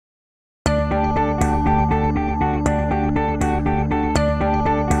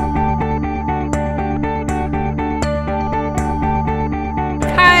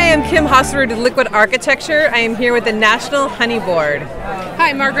I'm Kim Hosserud with Liquid Architecture. I am here with the National Honey Board.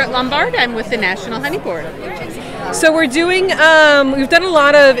 Hi, Margaret Lombard. I'm with the National Honey Board. So we're doing, we've done a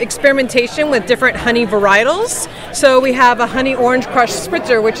lot of experimentation with different honey varietals. So we have a honey orange crush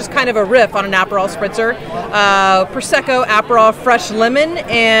spritzer, which is kind of a riff on an Aperol spritzer, Prosecco, Aperol, fresh lemon,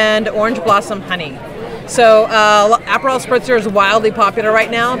 and orange blossom honey. So Aperol spritzer is wildly popular right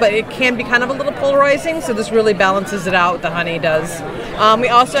now, but it can be kind of a little polarizing, so this really balances it out, the honey does. We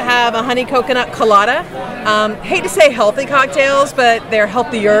also have a honey coconut colada. Hate to say healthy cocktails, but they're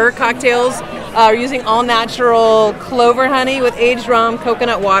healthier cocktails. We're using all natural clover honey with aged rum,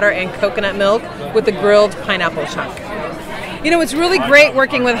 coconut water, and coconut milk with the grilled pineapple chunk. You know, it's really great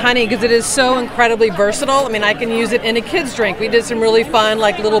working with honey because it is so incredibly versatile. I mean, I can use it in a kid's drink. We did some really fun,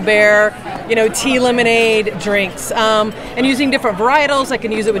 like Little Bear, you know, tea lemonade drinks. And using different varietals, I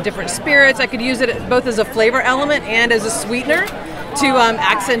can use it with different spirits. I could use it both as a flavor element and as a sweetener to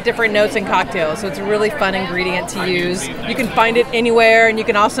accent different notes in cocktails. So it's a really fun ingredient to use. You can find it anywhere, and you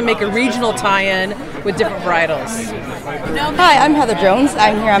can also make a regional tie-in with different varietals. Hi, I'm Heather Jones.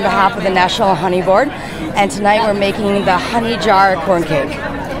 I'm here on behalf of the National Honey Board, and tonight we're making the honey jar corn cake.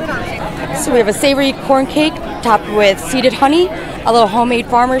 So we have a savory corn cake topped with seeded honey, a little homemade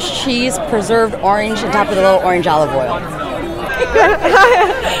farmer's cheese, preserved orange, and topped with a little orange olive oil.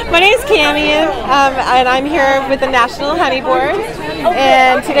 My name is Cammie, and I'm here with the National Honey Board.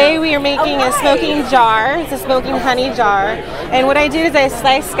 And today we are making a smoking jar. It's a smoking honey jar. And what I did is I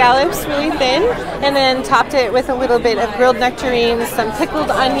sliced scallops really thin, and then topped it with a little bit of grilled nectarines, some pickled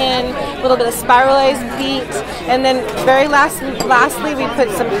onion, a little bit of spiralized beet, and then lastly we put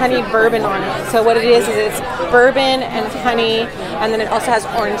some honey bourbon on it. So what it is it's bourbon and honey, and then it also has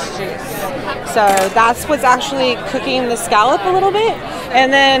orange juice. So that's what's actually cooking the scallop a little bit,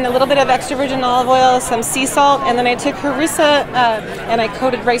 and then a little bit of extra virgin olive oil, some sea salt, and then I took harissa and I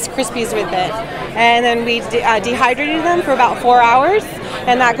coated Rice Krispies with it, and then we dehydrated them for about 4 hours,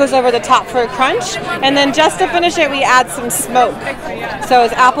 and that goes over the top for a crunch. And then just to finish it, we add some smoke. So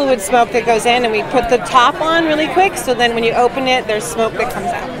it's applewood smoke that goes in, and we put the top on really quick, so then when you open it, there's smoke that comes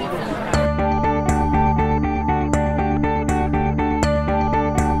out.